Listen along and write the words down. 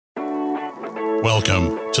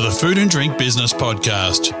Welcome to the Food and Drink Business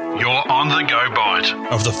Podcast, your on-the-go bite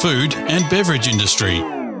of the food and beverage industry.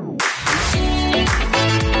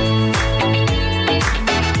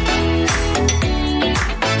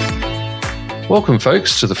 Welcome,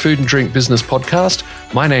 folks, to the Food and Drink Business Podcast.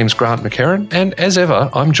 My name's Grant McCarran, and as ever,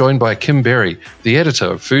 I'm joined by Kim Berry, the editor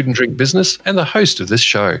of Food and Drink Business and the host of this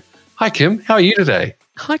show. Hi, Kim. How are you today?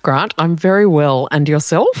 Hi, Grant. I'm very well. And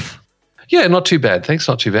yourself? Yeah, not too bad. Thanks,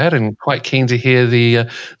 not too bad. And quite keen to hear the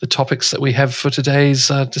topics that we have for today's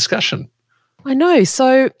discussion. I know.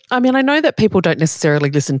 So, I know that people don't necessarily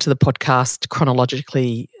listen to the podcast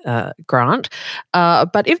chronologically, Grant,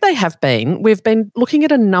 but if they have been, we've been looking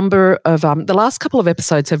at a number of, the last couple of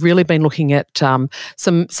episodes have really been looking at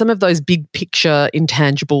some of those big picture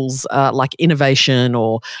intangibles like innovation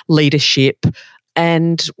or leadership.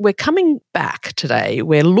 And we're coming back today.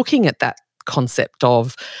 We're looking at that concept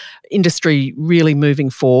of industry really moving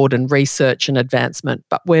forward and research and advancement,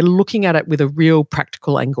 but we're looking at it with a real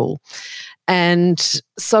practical angle. And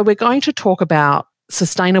so we're going to talk about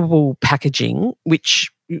sustainable packaging, which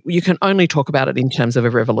you can only talk about it in terms of a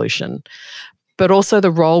revolution, but also the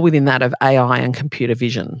role within that of AI and computer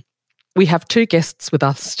vision. We have two guests with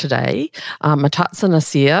us today. Murtaza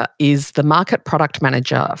Nasir is the Market Product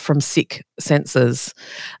Manager from SICK Sensors.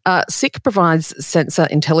 SICK provides sensor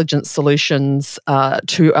intelligence solutions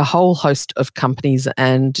to a whole host of companies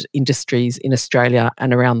and industries in Australia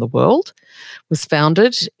and around the world. It was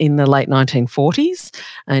founded in the late 1940s,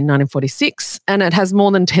 in 1946, and it has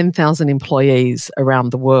more than 10,000 employees around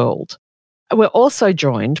the world. We're also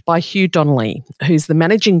joined by Hugh Donelly, who's the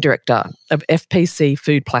Managing Director of FPC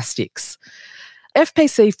Food Plastics.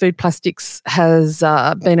 FPC Food Plastics has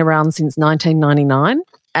been around since 1999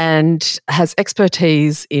 and has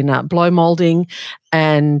expertise in blow moulding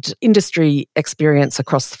and industry experience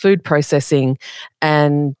across food processing,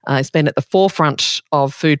 and it's been at the forefront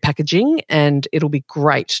of food packaging, and it'll be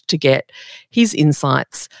great to get his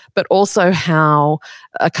insights, but also how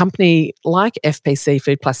a company like FPC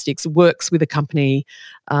Food Plastics works with a company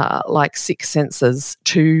like SICK Sensors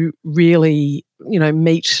to really,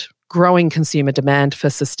 meet growing consumer demand for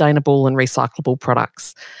sustainable and recyclable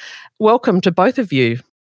products. Welcome to both of you.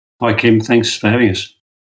 Hi, Kim. Thanks for having us.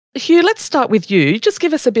 Hugh, let's start with you. Just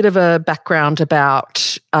give us a bit of a background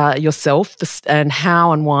about yourself and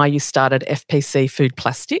how and why you started FPC Food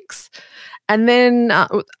Plastics, and then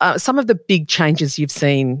some of the big changes you've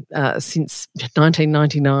seen since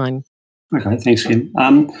 1999. Okay, thanks, Kim.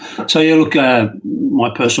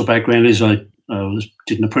 My personal background is I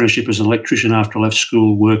did an apprenticeship as an electrician after I left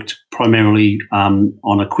school, worked primarily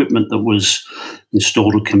on equipment that was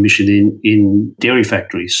installed or commissioned in dairy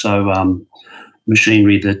factories. So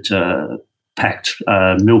machinery that packed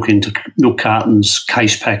milk into milk cartons,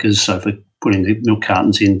 case packers, so for putting the milk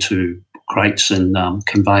cartons into crates and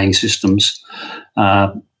conveying systems.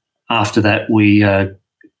 After that,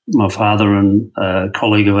 my father and a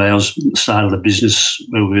colleague of ours started a business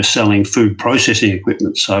where we were selling food processing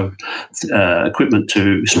equipment, so equipment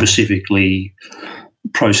to specifically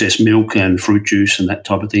process milk and fruit juice and that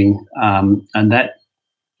type of thing. And that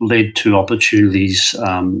led to opportunities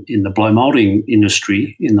in the blow moulding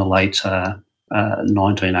industry in the late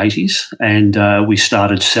 1980s. And we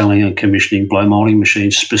started selling and commissioning blow moulding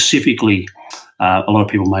machines specifically. A lot of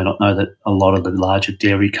people may not know that a lot of the larger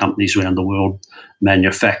dairy companies around the world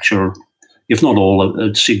manufacture, if not all,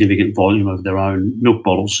 a significant volume of their own milk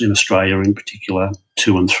bottles, in Australia in particular,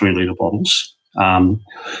 2 and 3 litre bottles.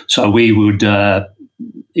 So we would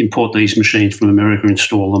import these machines from America,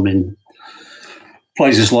 install them in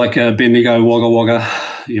places like Bendigo, Wagga Wagga,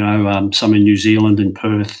 some in New Zealand, in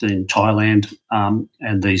Perth, in Thailand,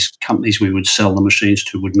 and these companies we would sell the machines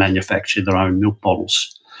to would manufacture their own milk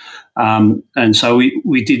bottles. And so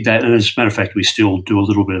we did that, and as a matter of fact, we still do a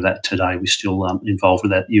little bit of that today. We're still involved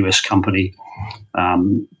with that US company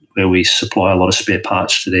where we supply a lot of spare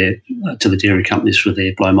parts to the dairy companies for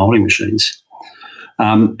their blow moulding machines.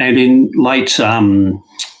 And in the late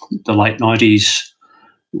 90s,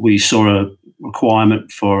 we saw a requirement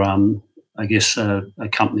for, a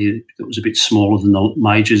company that was a bit smaller than the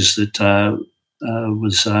majors that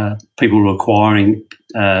people were acquiring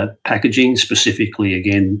packaging, specifically,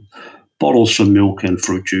 again, bottles for milk and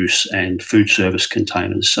fruit juice and food service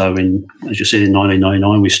containers. So as you said, in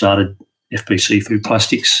 1999, we started FPC Food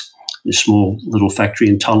Plastics, a small little factory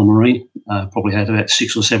in Tullamarine. Probably had about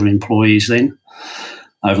 6 or 7 employees then.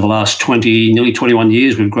 Over the last nearly 21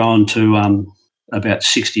 years, we've grown to about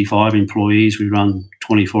 65 employees. We run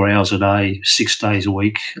 24 hours a day, 6 days a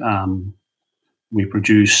week. We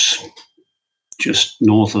produce just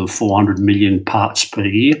north of 400 million parts per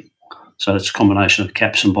year. So it's a combination of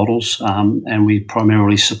caps and bottles, and we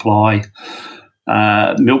primarily supply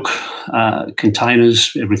milk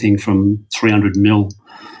containers, everything from 300 ml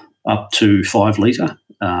up to 5 litre,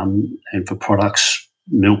 and for products,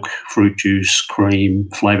 milk, fruit juice, cream,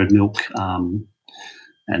 flavoured milk, and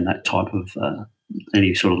that type of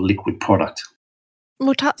any sort of liquid product.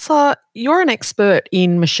 Murtaza, you're an expert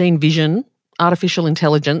in machine vision, artificial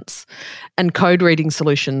intelligence, and code reading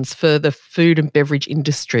solutions for the food and beverage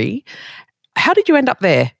industry. How did you end up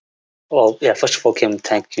there? Well, yeah, first of all, Kim,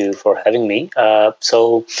 thank you for having me.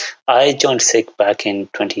 So I joined SICK back in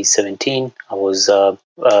 2017.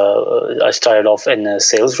 I started off in a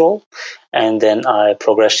sales role, and then I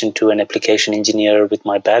progressed into an application engineer with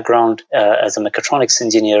my background as a mechatronics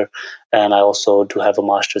engineer, and I also do have a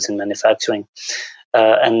master's in manufacturing.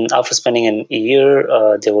 And after spending a year,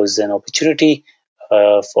 there was an opportunity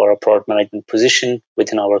for a product management position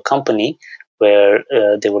within our company, where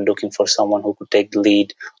they were looking for someone who could take the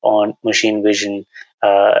lead on machine vision,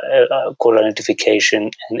 code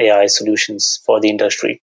identification, and AI solutions for the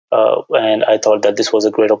industry. And I thought that this was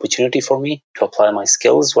a great opportunity for me to apply my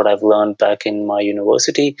skills, what I've learned back in my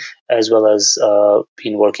university, as well as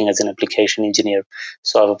been working as an application engineer.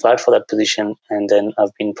 So I've applied for that position, and then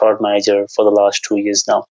I've been product manager for the last 2 years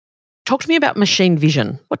now. Talk to me about machine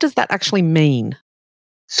vision. What does that actually mean?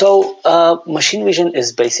 So machine vision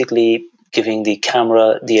is basically giving the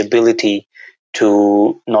camera the ability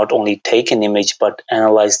to not only take an image, but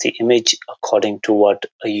analyze the image according to what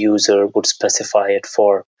a user would specify it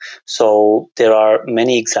for. So there are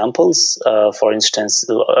many examples. For instance,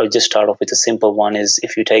 I'll just start off with a simple one is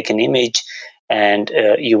if you take an image and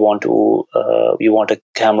you want a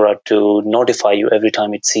camera to notify you every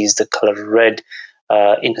time it sees the color red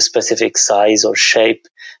in a specific size or shape,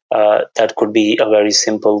 that could be a very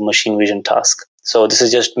simple machine vision task. So this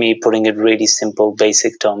is just me putting it really simple,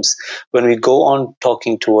 basic terms. When we go on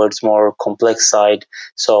talking towards more complex side,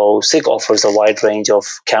 so SICK offers a wide range of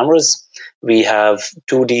cameras. We have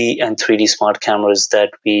 2D and 3D smart cameras that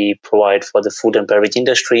we provide for the food and beverage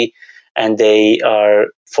industry, and they are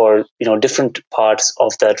for different parts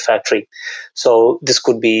of that factory. So this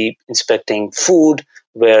could be inspecting food,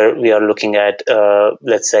 where we are looking at,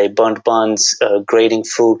 let's say, burnt buns, grading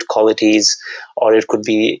fruit qualities, or it could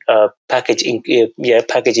be package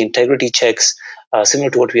integrity checks, similar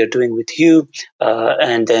to what we are doing with Hugh.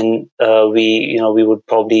 And then we would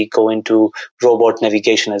probably go into robot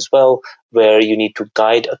navigation as well, where you need to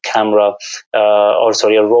guide a camera, a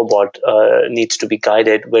robot needs to be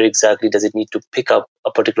guided. Where exactly does it need to pick up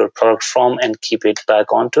a particular product from and keep it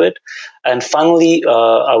back onto it? And finally,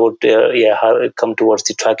 I would come towards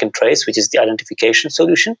the track and trace, which is the identification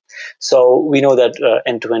solution. So we know that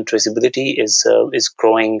end-to-end traceability is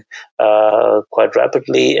growing quite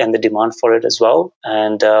rapidly, and the demand for it as well.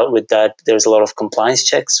 And with that, there's a lot of compliance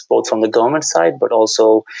checks, both from the government side, but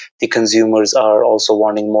also the consumers are also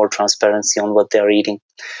wanting more transparency on what they're eating.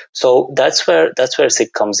 So that's where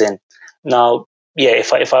SICK comes in. Now,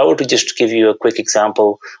 if I were to just give you a quick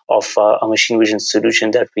example of a machine vision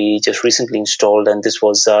solution that we just recently installed, and this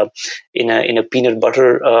was in a peanut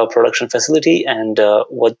butter production facility, and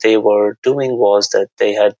what they were doing was that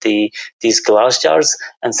they had these glass jars,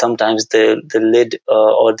 and sometimes the lid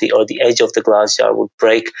or the edge of the glass jar would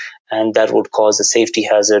break, and that would cause a safety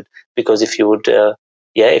hazard, because if you would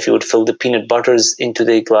fill the peanut butters into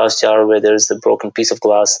the glass jar where there's a broken piece of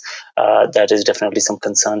glass, that is definitely some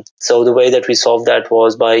concern. So the way that we solved that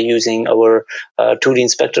was by using our 2D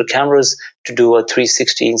inspector cameras to do a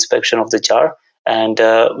 360 inspection of the jar. And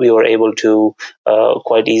we were able to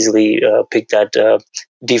quite easily pick that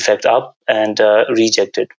defect up and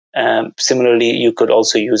reject it. Similarly, you could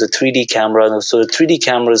also use a 3D camera. So the 3D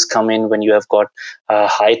cameras come in when you have got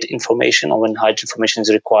height information, or when height information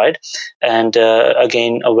is required. And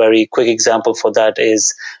again, a very quick example for that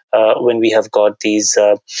is when we have got these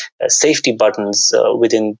safety buttons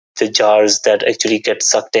within the jars that actually get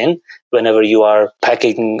sucked in whenever you are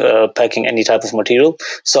packing any type of material.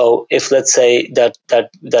 So if, let's say,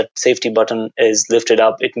 that safety button is lifted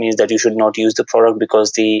up, it means that you should not use the product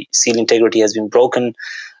because the seal integrity has been broken.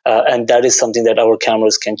 And that is something that our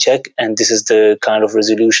cameras can check, and this is the kind of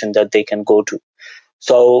resolution that they can go to.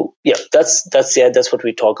 So that's what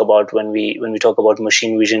we talk about when we talk about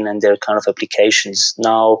machine vision and their kind of applications.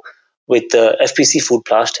 Now, with the FPC food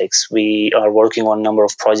plastics, we are working on a number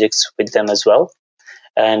of projects with them as well.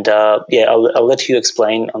 And I'll let you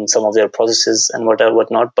explain on some of their processes and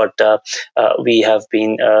whatnot. But we have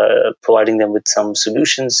been providing them with some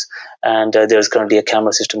solutions, and there's currently a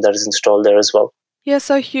camera system that is installed there as well. Yeah,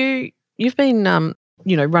 so Hugh, you've been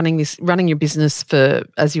running your business for,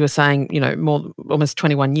 as you were saying, almost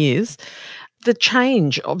 21 years. The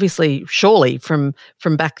change, obviously, surely from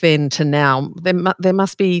back then to now, there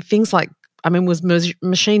must be things like, was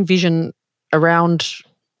machine vision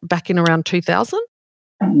back in around 2000?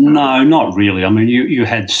 No, not really. You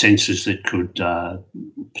had sensors that could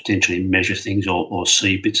potentially measure things or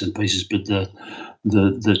see bits and pieces, but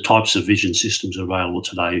the types of vision systems available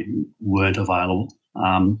today weren't available.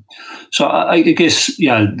 So I guess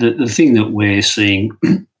the thing that we're seeing,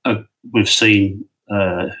 we've seen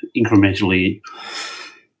incrementally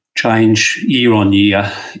change year on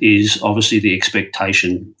year is obviously the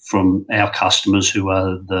expectation from our customers who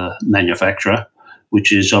are the manufacturer,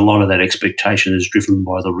 which is a lot of that expectation is driven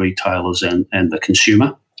by the retailers and the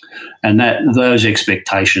consumer. And those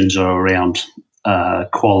expectations are around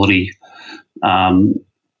quality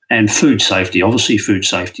and food safety. Obviously, food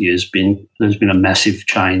safety there's been a massive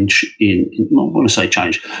change in I want to say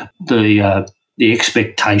change, the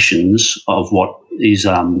expectations of what is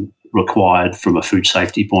required from a food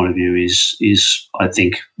safety point of view is I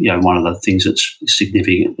think one of the things that's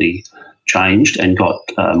significantly changed and got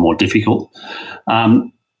more difficult.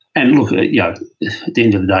 And look, at the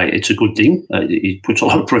end of the day, it's a good thing. It puts a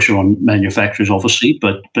lot of pressure on manufacturers, obviously,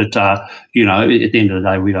 but at the end of the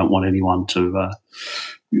day, we don't want anyone to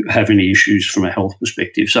have any issues from a health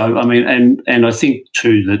perspective. So, and I think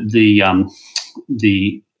too that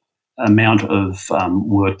the amount of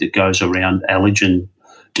work that goes around allergen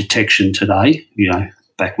detection today,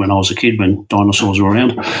 back when I was a kid, when dinosaurs were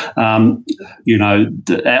around, the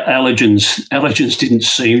allergens didn't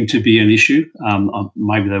seem to be an issue.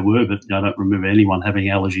 Maybe they were, but I don't remember anyone having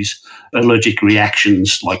allergic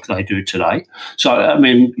reactions like they do today. So,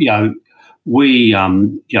 we,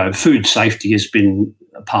 food safety has been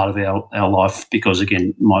a part of our life because,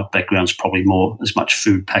 again, my background's probably more as much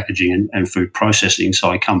food packaging and food processing, so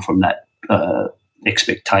I come from that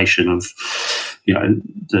expectation of,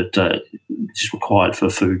 that is required for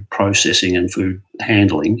food processing and food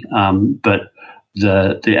handling. But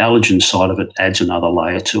the allergen side of it adds another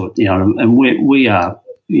layer to it, and we are,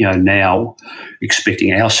 now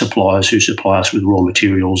expecting our suppliers who supply us with raw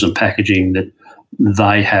materials and packaging that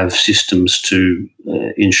they have systems to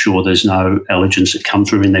ensure there's no allergens that come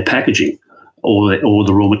through in their packaging or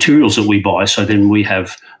the raw materials that we buy. So then we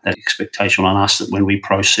have that expectation on us that when we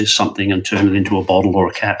process something and turn it into a bottle or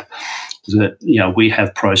a cap, that we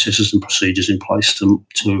have processes and procedures in place to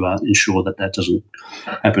ensure that doesn't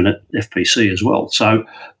happen at FPC as well. So,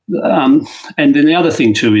 and then the other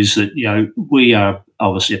thing too is that we are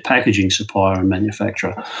obviously a packaging supplier and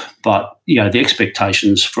manufacturer, but the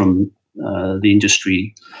expectations from the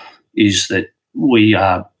industry is that we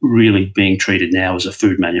are really being treated now as a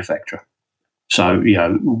food manufacturer. So,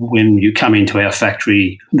 when you come into our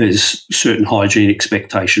factory, there's certain hygiene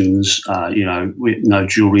expectations, no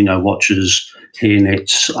jewellery, no watches, hair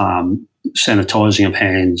nets, sanitising of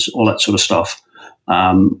hands, all that sort of stuff.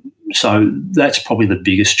 So that's probably the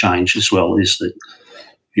biggest change as well, is that,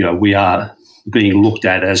 we are being looked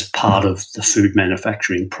at as part of the food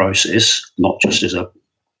manufacturing process, not just as a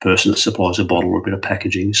person that supplies a bottle or a bit of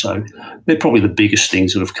packaging. So they're probably the biggest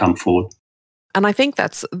things that have come forward. And I think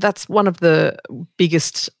that's one of the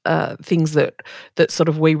biggest things that sort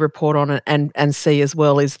of we report on and see as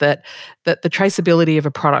well, is that the traceability of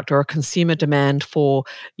a product or a consumer demand for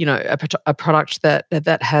a product that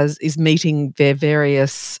is meeting their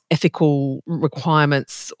various ethical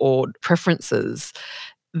requirements or preferences,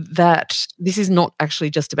 that this is not actually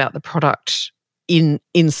just about the product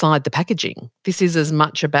inside the packaging. This is as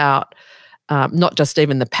much about not just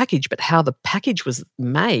even the package, but how the package was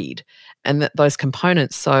made and those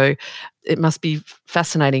components. So it must be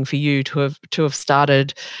fascinating for you to have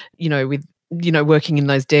started, with working in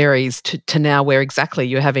those dairies to now where exactly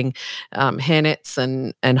you're having hair nets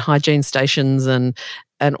and hygiene stations and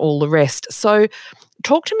all the rest. So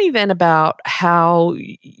talk to me then about how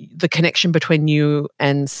the connection between you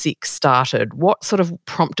and SICK started. What sort of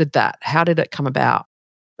prompted that? How did it come about?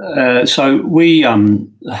 So we,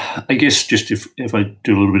 I guess, just if I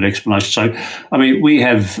do a little bit of explanation. So, we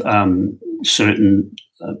have certain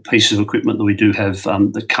pieces of equipment that we do have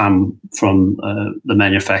that come from the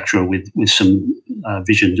manufacturer with some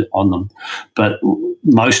vision on them, but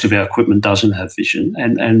most of our equipment doesn't have vision.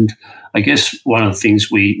 And I guess one of the things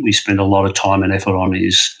we spend a lot of time and effort on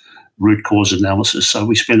is root cause analysis. So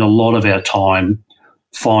we spend a lot of our time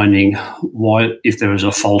finding why, if there is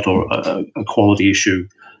a fault or a quality issue,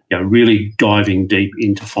 really diving deep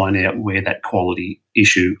into finding out where that quality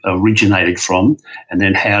issue originated from, and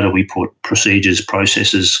then how do we put procedures,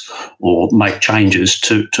 processes, or make changes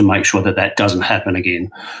to make sure that doesn't happen again.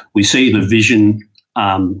 We see the vision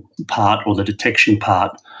part or the detection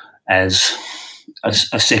part as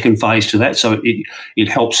a second phase to that. So it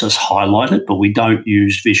helps us highlight it, but we don't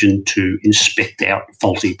use vision to inspect out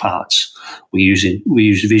faulty parts. We use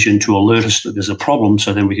vision to alert us that there's a problem,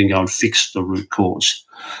 so then we can go and fix the root cause.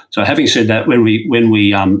 So having said that, when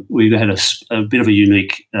we had a bit of a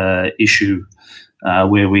unique issue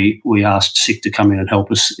where we asked SICK to come in and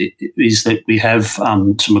help us, is that we have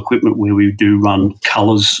some equipment where we do run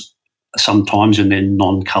colours sometimes and then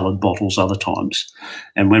non-coloured bottles other times.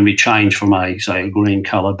 And when we change from a green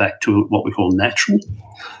colour back to what we call natural,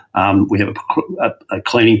 we have a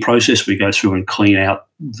cleaning process. We go through and clean out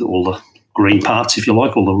all the green parts, if you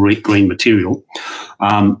like, all the green material,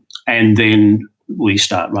 and then we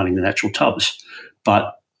start running the natural tubs.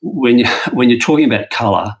 But when you're talking about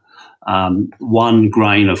colour, 1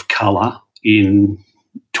 grain of colour in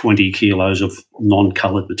 20 kilos of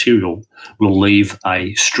non-coloured material will leave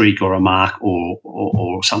a streak or a mark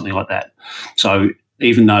or something like that. So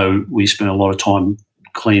even though we spend a lot of time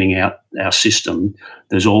cleaning out our system,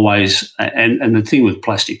 there's always, and the thing with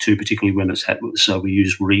plastic too, particularly when it's so we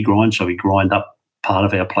use regrind, so we grind up part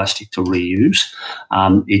of our plastic to reuse,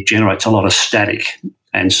 it generates a lot of static.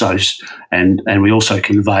 And so, and we also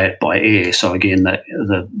convey it by air. So again,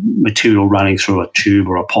 the material running through a tube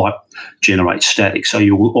or a pipe generates static. So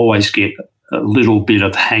you will always get a little bit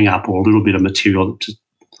of hang up or a little bit of material that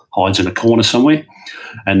hides in a corner somewhere.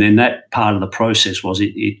 And then that part of the process was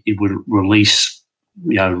it would release,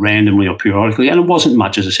 randomly or periodically. And it wasn't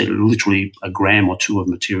much, as I said, literally a gram or 2 of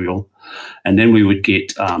material. And then we would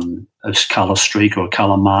get a colour streak or a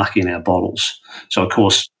colour mark in our bottles. So of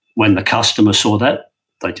course, when the customer saw that,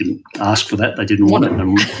 they didn't ask for that. They didn't want it,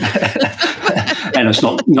 and it's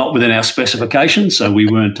not within our specifications. So we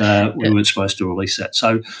weren't supposed to release that.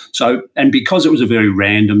 So and because it was a very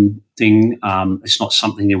random thing, it's not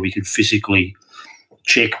something that we could physically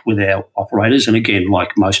check with our operators. And again,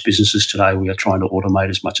 like most businesses today, we are trying to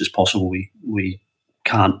automate as much as possible. We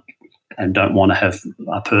can't and don't want to have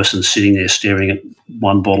a person sitting there staring at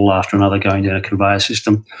one bottle after another going down a conveyor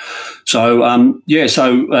system. So,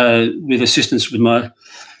 with assistance with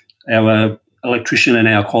our electrician and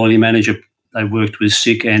our quality manager, they worked with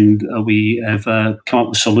SICK, and we have come up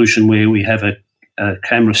with a solution where we have a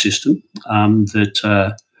camera system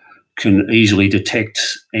that can easily detect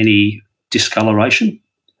any discoloration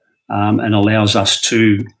and allows us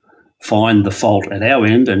to find the fault at our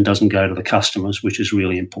end and doesn't go to the customers, which is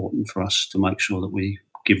really important for us to make sure that we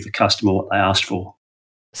give the customer what they asked for.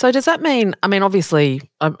 So does that mean, obviously,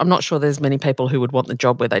 I'm not sure there's many people who would want the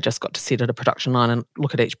job where they just got to sit at a production line and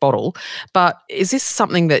look at each bottle, but is this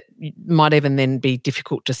something that might even then be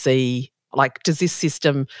difficult to see? Like, does this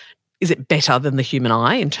system, is it better than the human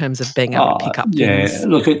eye in terms of being able to pick up things? Yeah,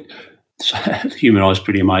 look, the human eye is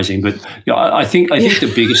pretty amazing, but I think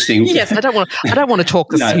the biggest thing. Yes, I don't want to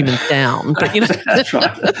talk us humans down, but that's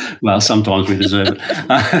right. Well, sometimes we deserve it.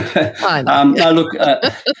 I know. No, look,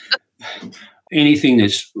 anything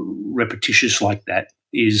that's repetitious like that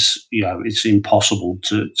is, it's impossible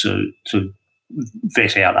to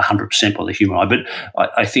vet out 100% by the human eye. But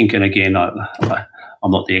I think, and again, I'm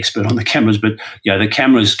not the expert on the cameras, but the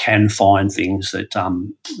cameras can find things that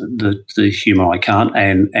the human eye can't,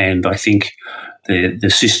 and I think the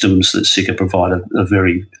systems that SICK provide are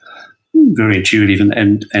very, very intuitive,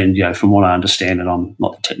 and from what I understand, and I'm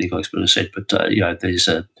not the technical expert, as I said, but there's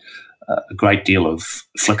a great deal of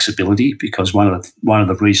flexibility, because one of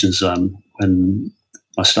the reasons when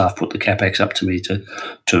my staff put the CapEx up to me to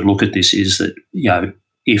look at this is that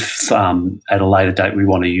if at a later date we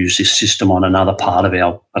want to use this system on another part of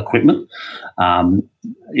our equipment,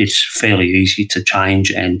 it's fairly easy to change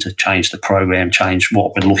the program, change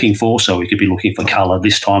what we're looking for. So we could be looking for colour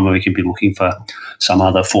this time, or we could be looking for some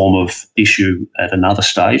other form of issue at another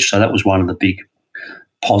stage. So that was one of the big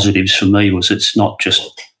positives for me, was it's not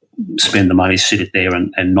just spend the money, sit it there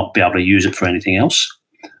and not be able to use it for anything else,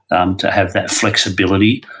 to have that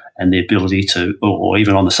flexibility and the ability to, or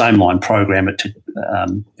even on the same line, program it to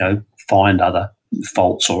find other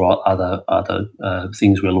faults or other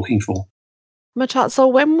things we're looking for. Murtaza, so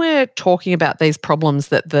when we're talking about these problems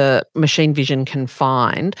that the machine vision can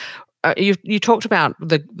find, you talked about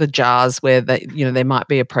the jars where there might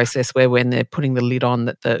be a process where when they're putting the lid on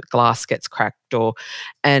that the glass gets cracked,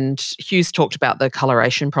 and Hugh's talked about the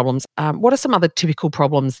coloration problems. What are some other typical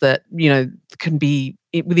problems that can be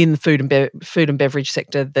within the food and beverage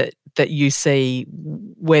sector that you see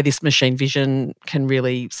where this machine vision can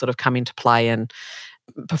really sort of come into play and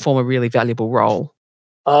perform a really valuable role?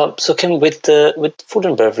 So Kim, with food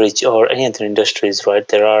and beverage or any other industries, right?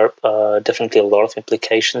 There are definitely a lot of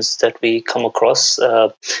implications that we come across.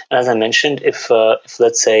 And as I mentioned, if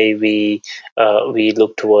let's say we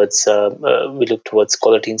look towards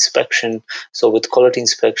quality inspection. So with quality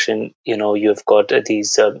inspection, you've got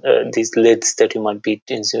these lids that you might be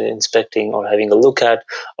inspecting or having a look at,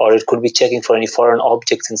 or it could be checking for any foreign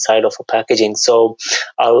objects inside of a packaging. So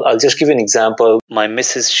I'll just give you an example. My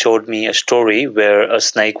missus showed me a story where a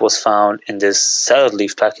snake was found in this salad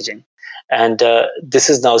leaf packaging. And this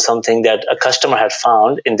is now something that a customer had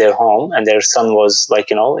found in their home, and their son was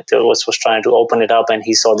was trying to open it up, and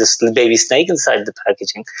he saw this baby snake inside the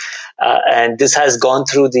packaging. And this has gone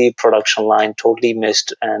through the production line, totally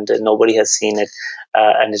missed, and nobody has seen it.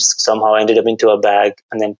 And it's somehow ended up into a bag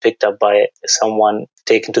and then picked up by someone,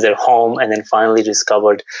 taken to their home, and then finally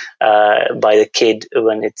discovered by the kid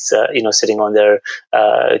when it's sitting on their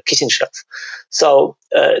kitchen shelf. So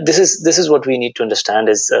this is what we need to understand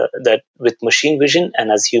is that with machine vision,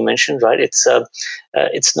 and as you mentioned, right, it's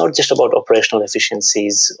not just about operational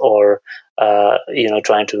efficiencies or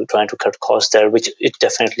trying to cut costs there, which it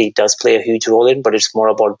definitely does play a huge role in, but it's more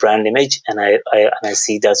about brand image, and I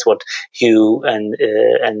see that's what Hugh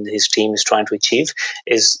and his team is trying to achieve,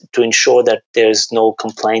 is to ensure that there's no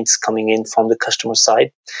complaints coming in from the customer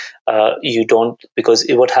side. Because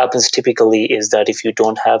what happens typically is that if you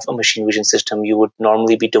don't have a machine vision system, you would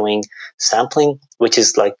normally be doing sampling, which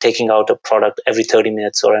is like taking out a product every 30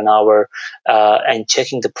 minutes or an hour and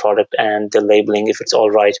checking the product and the labeling if it's all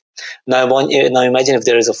right. Now imagine if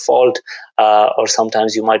there is a fault, or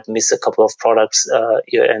sometimes you might miss a couple of products,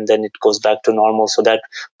 and then it goes back to normal. So that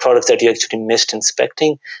product that you actually missed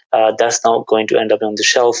inspecting, that's now going to end up on the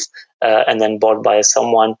shelf and then bought by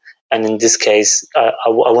someone. And in this case, I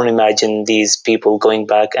won't imagine these people going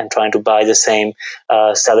back and trying to buy the same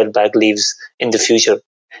salad bag leaves in the future.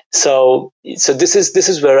 So this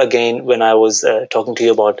is where, again, when I was talking to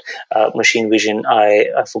you about machine vision, I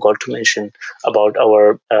forgot to mention about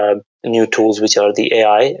our new tools, which are the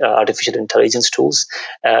AI, artificial intelligence tools.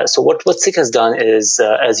 So what SICK has done is,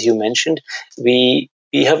 as you mentioned, we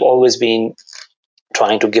have always been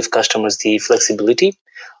trying to give customers the flexibility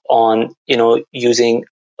on using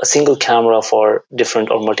a single camera for different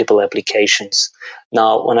or multiple applications.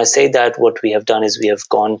 Now, when I say that, what we have done is we have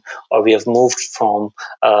moved from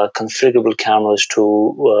configurable cameras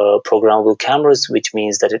to programmable cameras, which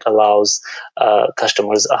means that it allows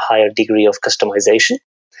customers a higher degree of customization.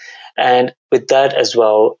 And with that as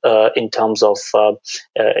well, in terms of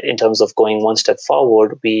going one step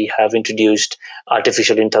forward, we have introduced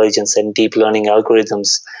artificial intelligence and deep learning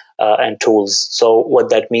algorithms and tools. So what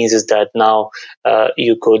that means is that now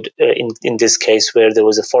you could, in this case where there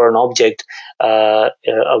was a foreign object, a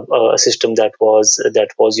system that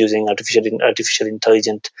was using artificial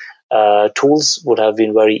intelligent tools would have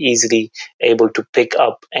been very easily able to pick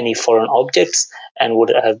up any foreign objects and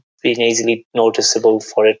would have been easily noticeable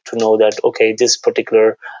for it to know that, okay, this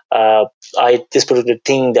particular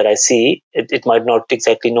thing that I see, it might not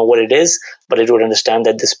exactly know what it is, but it would understand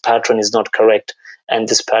that this pattern is not correct, and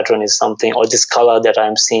this pattern is something, or this color that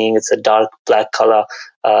I'm seeing, it's a dark black color,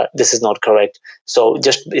 this is not correct. So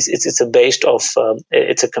just it's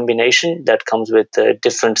a combination that comes with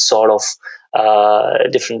different sort of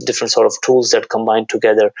tools that combine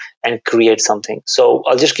together and create something. So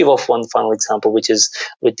I'll just give off one final example, which is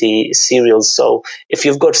with the cereals. So if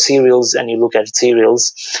you've got cereals and you look at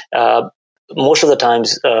cereals, most of the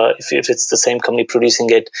times, if it's the same company producing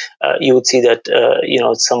it, you would see that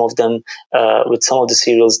some of them, with some of the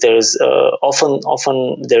cereals, there's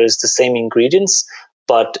often there is the same ingredients,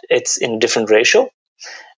 but it's in a different ratio.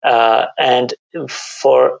 And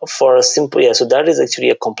for a simple, so that is actually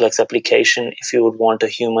a complex application. If you would want a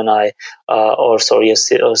human eye, a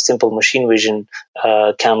simple machine vision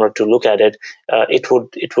camera to look at it, it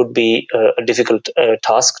would be a difficult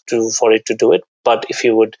task for it to do it. But if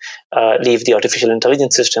you would leave the artificial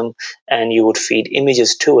intelligence system and you would feed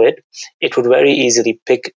images to it, it would very easily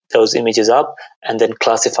pick those images up and then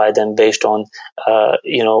classify them based on,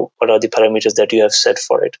 what are the parameters that you have set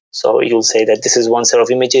for it. So you'll say that this is one set of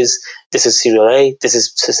images, this is serial A, this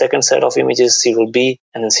is the second set of images, serial B,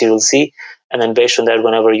 and then serial C. And then based on that,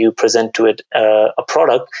 whenever you present to it a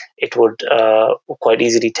product, it would quite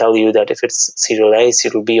easily tell you that if it's serial A,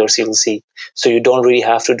 serial B, or serial C. So you don't really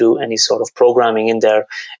have to do any sort of programming in there.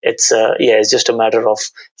 It's just a matter of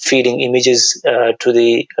feeding images to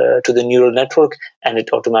the neural network, and it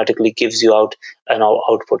automatically gives you out an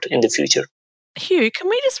output in the future. Hugh, can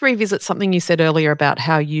we just revisit something you said earlier about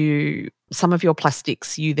how some of your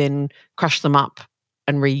plastics, you then crush them up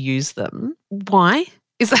and reuse them? Why?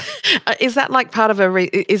 Is that like part of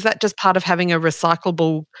is that just part of having a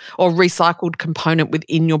recyclable or recycled component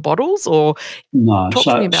within your bottles, or no? Talk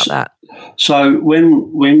to me about that. So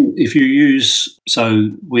if you use,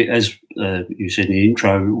 as you said in the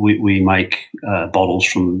intro, we make bottles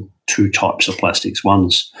from two types of plastics.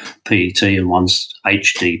 One's PET and one's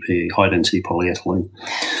HDPE, high density polyethylene.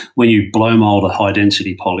 When you blow mold a high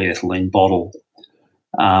density polyethylene bottle,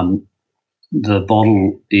 the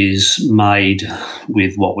bottle is made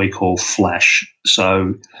with what we call flash.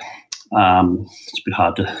 So it's a bit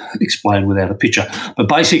hard to explain without a picture, but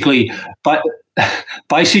basically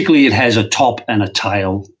it has a top and a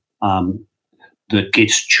tail that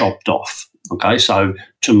gets chopped off. Okay, so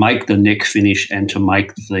to make the neck finish and to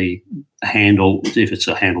make the handle, if it's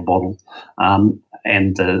a handle bottle,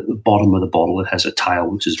 and the bottom of the bottle, it has a tail,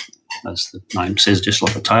 which is, as the name says, just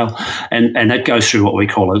like a tail, and that goes through what we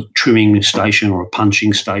call a trimming station or a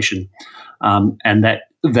punching station, and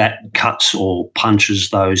that cuts or punches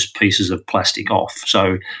those pieces of plastic off.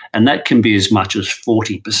 So, and that can be as much as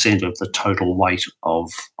 40% of the total weight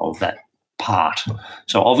of that part.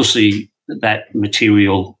 So obviously that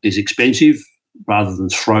material is expensive. Rather than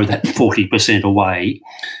throw that 40% away,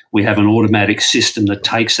 we have an automatic system that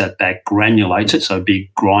takes that back, granulates it, so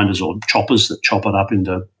big grinders or choppers that chop it up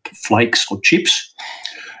into flakes or chips.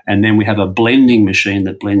 And then we have a blending machine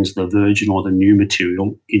that blends the virgin or the new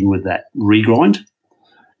material in with that regrind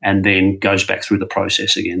and then goes back through the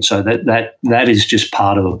process again. So that is just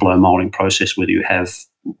part of a blow molding process, whether you have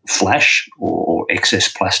flash or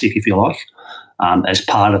excess plastic, if you like, as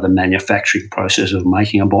part of the manufacturing process of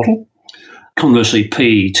making a bottle. Conversely,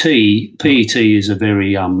 PET is a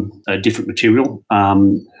very a different material,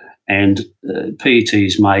 and PET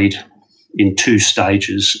is made in two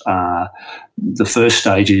stages. The first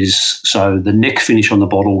stage is so the neck finish on the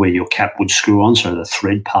bottle where your cap would screw on, so the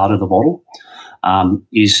thread part of the bottle,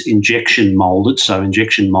 is injection molded. So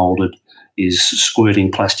injection molded is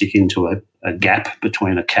squirting plastic into a gap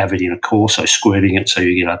between a cavity and a core, so squirting it so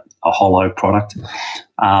you get a hollow product,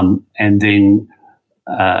 and then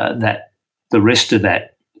the rest of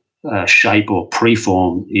that shape or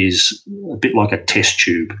preform is a bit like a test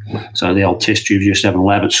tube. So the old test tube you used to have in a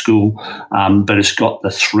lab at school, but it's got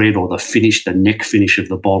the thread or the finish, the neck finish of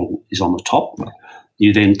the bottle is on the top.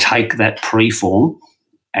 You then take that preform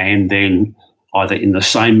and then either in the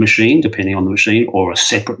same machine, depending on the machine, or a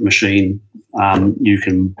separate machine, you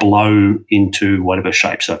can blow into whatever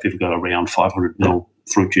shape. So if you've got a round 500 ml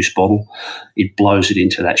fruit juice bottle, it blows it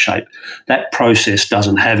into that shape. That process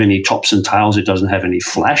doesn't have any tops and tails. It doesn't have any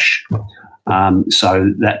flash.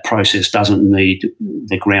 So that process doesn't need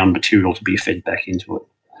the ground material to be fed back into it.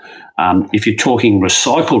 If you're talking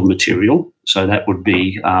recycled material, so that would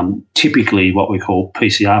be typically what we call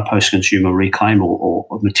PCR, post-consumer reclaim,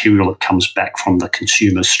 or material that comes back from the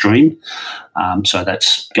consumer stream. So that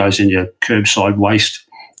goes in your curbside waste,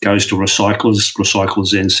 goes to recyclers.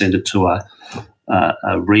 Recyclers then send it to a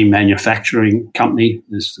remanufacturing company.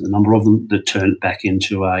 There's a number of them that turn it back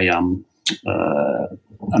into a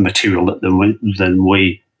material that then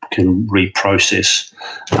we can reprocess.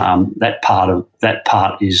 That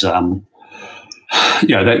part is then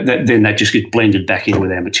that just gets blended back in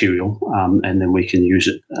with our material, and then we can use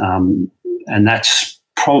it. And that's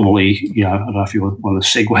probably, I don't know if you want to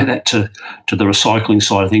segue that to the recycling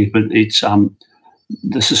side of things, but it's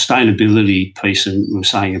the sustainability piece, and we were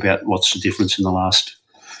saying about what's the difference in the last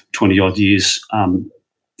 20-odd years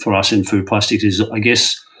for us in food plastics is, I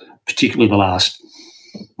guess, particularly the last,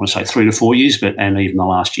 I want to say 3 to 4 years, and even the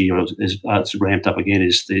last year it's ramped up again,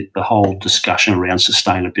 is the whole discussion around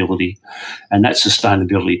sustainability. And that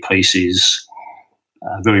sustainability piece is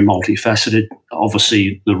very multifaceted.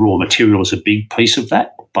 Obviously, the raw material is a big piece of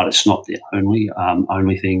that, but it's not the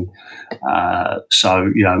only thing.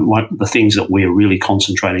 So, one of the things that we're really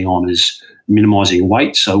concentrating on is minimising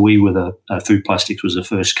weight. So we were Food Plastics was the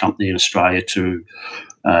first company in Australia to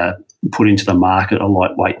put into the market a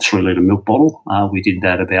lightweight 3-litre milk bottle. We did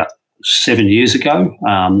that about 7 years ago.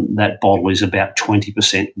 That bottle is about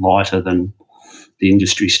 20% lighter than the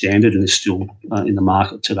industry standard and is still in the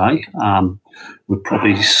market today. We've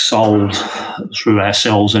probably sold through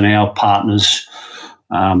ourselves and our partners,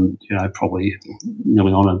 probably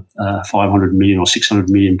nearly on 500 million or 600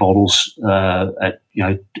 million bottles at,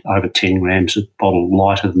 over 10 grams a bottle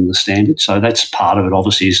lighter than the standard. So that's part of it,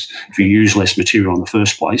 obviously, is if you use less material in the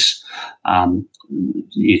first place,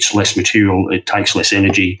 it's less material, it takes less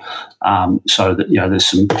energy. So that, there's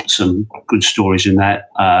some good stories in that.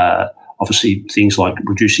 Obviously, things like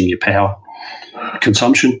reducing your power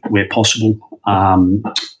consumption where possible,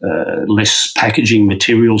 less packaging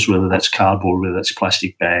materials, whether that's cardboard, whether that's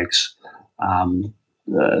plastic bags,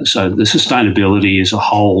 So the sustainability is a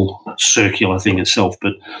whole circular thing itself.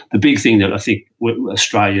 But the big thing that I think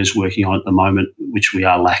Australia is working on at the moment, which we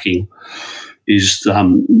are lacking, is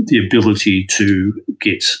the ability to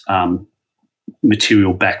get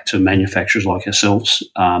material back to manufacturers like ourselves.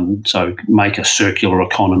 So make a circular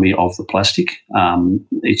economy of the plastic.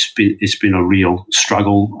 It's been a real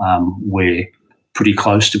struggle. We're pretty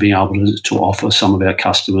close to being able to offer some of our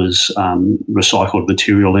customers recycled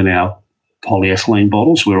material in our polyethylene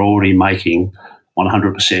bottles. We're already making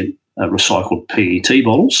 100% recycled PET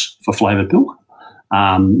bottles for flavoured milk.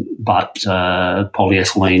 But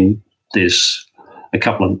polyethylene, there's a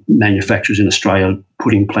couple of manufacturers in Australia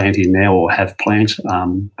putting plant in now or have plant,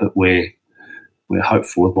 but we're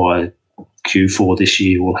hopeful by Q4 this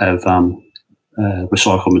year we'll have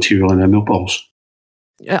recycled material in our milk bottles.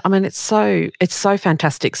 I mean, it's so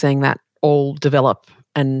fantastic seeing that all develop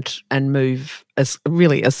and move as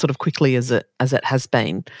sort of quickly as it has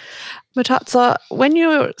been. Murtaza, when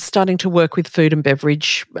you're starting to work with food and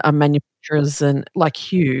beverage manufacturers and like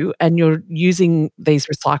Hugh, and you're using these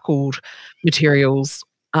recycled materials,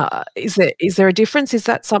 is there a difference? Is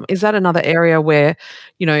that another area where,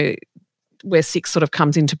 you know, where SICK sort of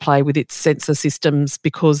comes into play with its sensor systems?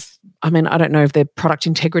 Because I mean, I don't know if their product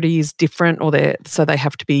integrity is different, or so they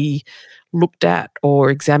have to be looked at or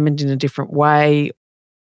examined in a different way.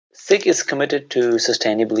 SICK is committed to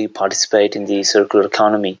sustainably participate in the circular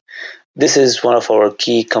economy. This is one of our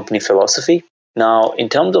key company philosophy. Now, in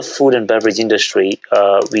terms of food and beverage industry,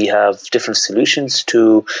 we have different solutions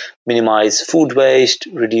to minimize food waste,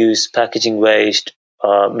 reduce packaging waste,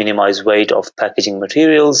 minimize weight of packaging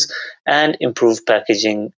materials, and improve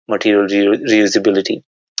packaging material reusability.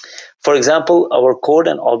 For example, our code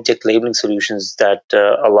and object labeling solutions that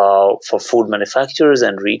allow for food manufacturers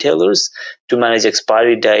and retailers to manage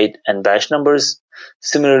expiry date and batch numbers.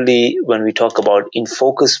 Similarly, when we talk about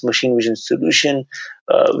in-focus machine vision solution,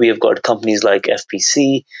 we have got companies like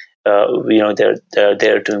FPC. They're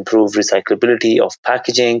there to improve recyclability of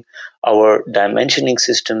packaging. Our dimensioning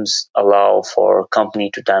systems allow for a company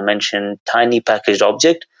to dimension tiny packaged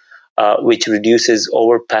object, which reduces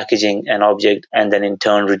over packaging an object and then in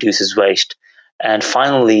turn reduces waste. And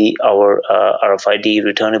finally, our RFID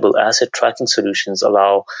returnable asset tracking solutions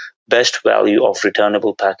allow best value of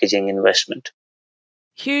returnable packaging investment.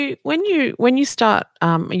 Hugh, when you start,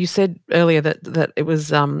 you said earlier that it was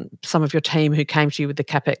some of your team who came to you with the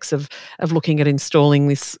capex of looking at installing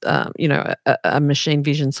this, a machine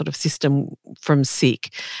vision sort of system from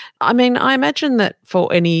SICK. I mean, I imagine that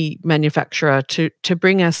for any manufacturer to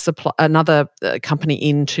bring another company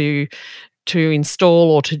in to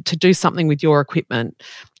install or to do something with your equipment,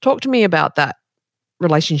 talk to me about that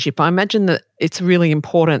relationship. I imagine that it's really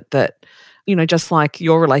important that, you know, just like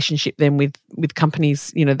your relationship then with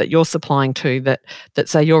companies, you know, that you're supplying to, that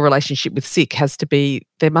say your relationship with SICK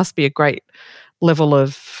there must be a great level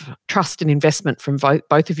of trust and investment from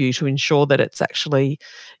both of you to ensure that it's actually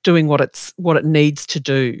doing what it needs to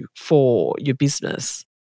do for your business.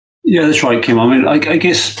 Yeah, that's right, Kim. I mean, I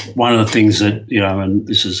guess one of the things that, you know, and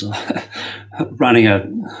this is running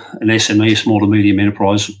an SME, small to medium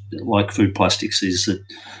enterprise like Food Plastics, is that,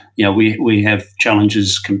 you know, we have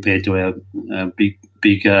challenges compared to our big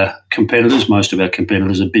competitors. Most of our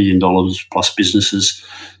competitors are $1 billion plus businesses.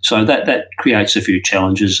 So that creates a few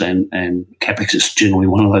challenges, and CapEx is generally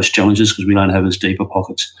one of those challenges because we don't have as deep a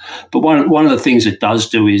pockets. But one of the things it does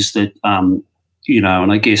do is that, you know,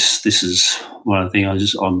 and I guess this is one of the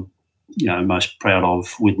things I'm most proud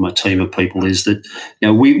of with my team of people, is that, you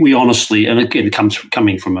know, we honestly, and again, it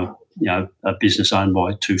coming from a business owned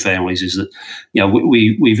by two families, is that, you know,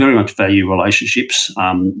 we very much value relationships.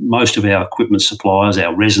 Most of our equipment suppliers,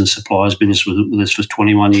 our resin suppliers, been with us for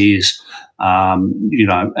 21 years. You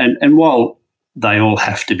know, and while they all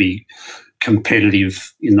have to be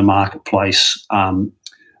competitive in the marketplace,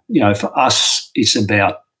 you know, for us, it's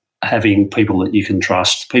about having people that you can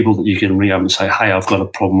trust, people that you can ring up and say, hey, I've got a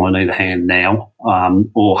problem, I need a hand now,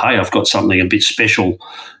 or hey, I've got something a bit special,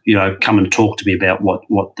 you know, come and talk to me about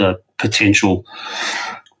what the potential,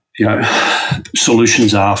 you know,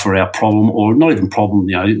 solutions are for our problem, or not even problem,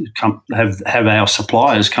 you know, have our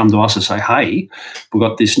suppliers come to us and say, hey, we've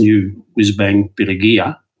got this new whiz-bang bit of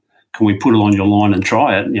gear, can we put it on your line and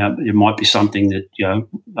try it? You know, it might be something that, you know,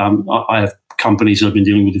 I have companies I've been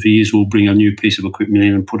dealing with for years will bring a new piece of equipment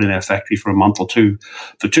in and put in our factory for a month or two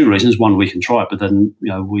for two reasons. One, we can try it, but then, you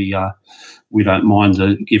know, we don't mind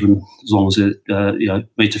given, as long as it you know,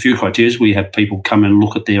 meets a few criteria. We have people come and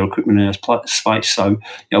look at their equipment in our space. So, you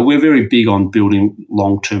know, we're very big on building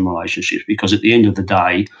long-term relationships, because at the end of the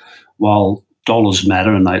day, while dollars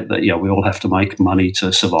matter and they you know, we all have to make money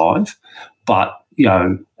to survive, but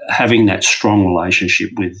having that strong relationship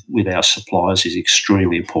with our suppliers is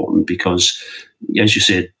extremely important because, as you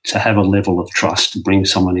said, to have a level of trust, to bring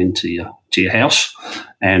someone into your house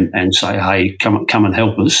and say, hey, come and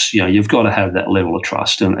help us, you've got to have that level of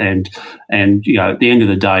trust. And at the end of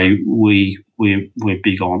the day, we're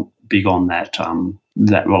big on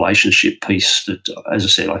that relationship piece. That, as I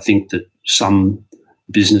said, I think that some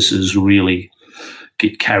businesses really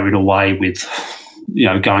get carried away with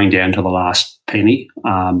going down to the last penny.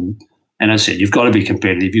 And as I said, you've got to be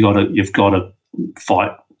competitive. You've got to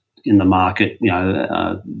fight in the market.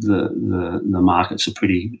 The market's a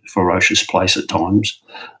pretty ferocious place at times.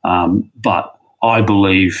 But I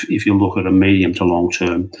believe if you look at a medium to long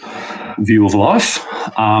term view of life,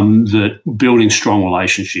 that building strong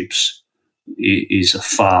relationships is a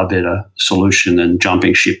far better solution than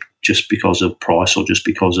jumping ship just because of price or just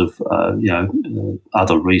because of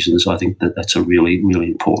other reasons. I think that's a really, really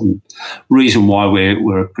important reason why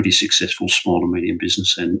we're a pretty successful small and medium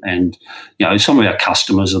business. And some of our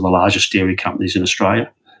customers are the largest dairy companies in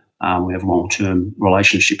Australia. We have long-term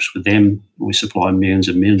relationships with them. We supply millions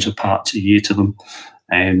and millions of parts a year to them.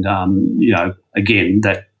 And, again,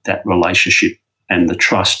 that relationship and the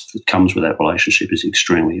trust that comes with that relationship is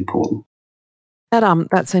extremely important.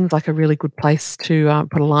 That seems like a really good place to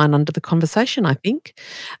put a line under the conversation, I think.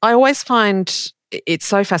 I always find it's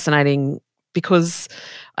so fascinating because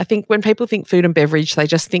I think when people think food and beverage, they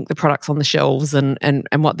just think the products on the shelves and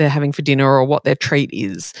what they're having for dinner or what their treat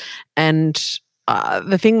is. And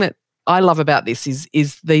the thing that I love about this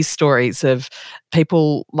is these stories of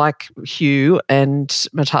people like Hugh and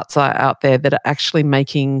Murtaza out there that are actually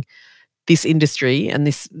making this industry and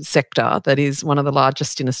this sector that is one of the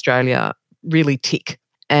largest in Australia really tick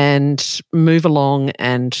and move along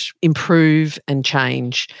and improve and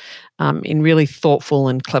change in really thoughtful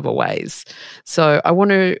and clever ways. So I want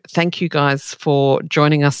to thank you guys for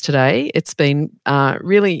joining us today. It's been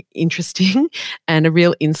really interesting and a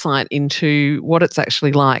real insight into what it's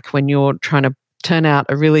actually like when you're trying to turn out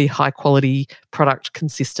a really high quality product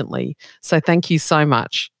consistently. So thank you so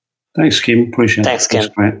much. Thanks, Kim. Appreciate it. Thanks, Kim.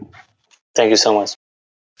 Thank you so much.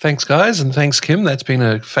 Thanks, guys, and thanks, Kim. That's been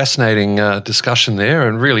a fascinating discussion there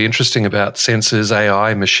and really interesting about sensors,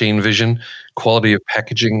 AI, machine vision, quality of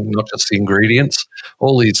packaging, not just the ingredients,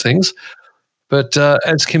 all these things. But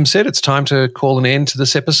as Kim said, it's time to call an end to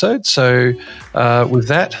this episode. So with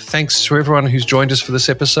that, thanks to everyone who's joined us for this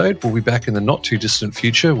episode. We'll be back in the not-too-distant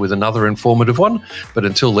future with another informative one. But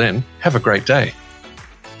until then, have a great day.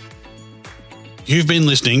 You've been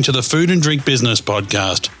listening to the Food and Drink Business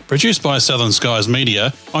podcast, produced by Southern Skies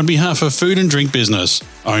Media on behalf of Food and Drink Business,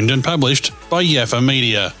 owned and published by Yaffa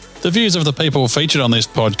Media. The views of the people featured on this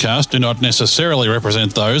podcast do not necessarily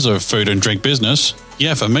represent those of Food and Drink Business,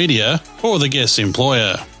 Yaffa Media, or the guest's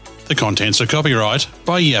employer. The contents are copyright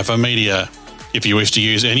by Yaffa Media. If you wish to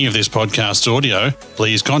use any of this podcast's audio,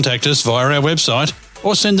 please contact us via our website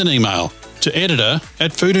or send an email to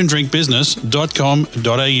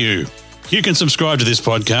editor@foodanddrinkbusiness.com.au. You can subscribe to this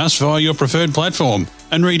podcast via your preferred platform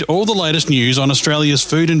and read all the latest news on Australia's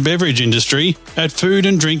food and beverage industry at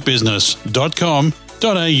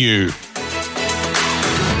foodanddrinkbusiness.com.au.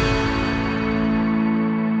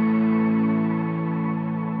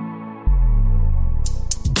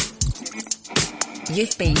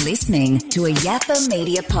 You've been listening to a Yaffa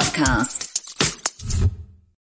Media podcast.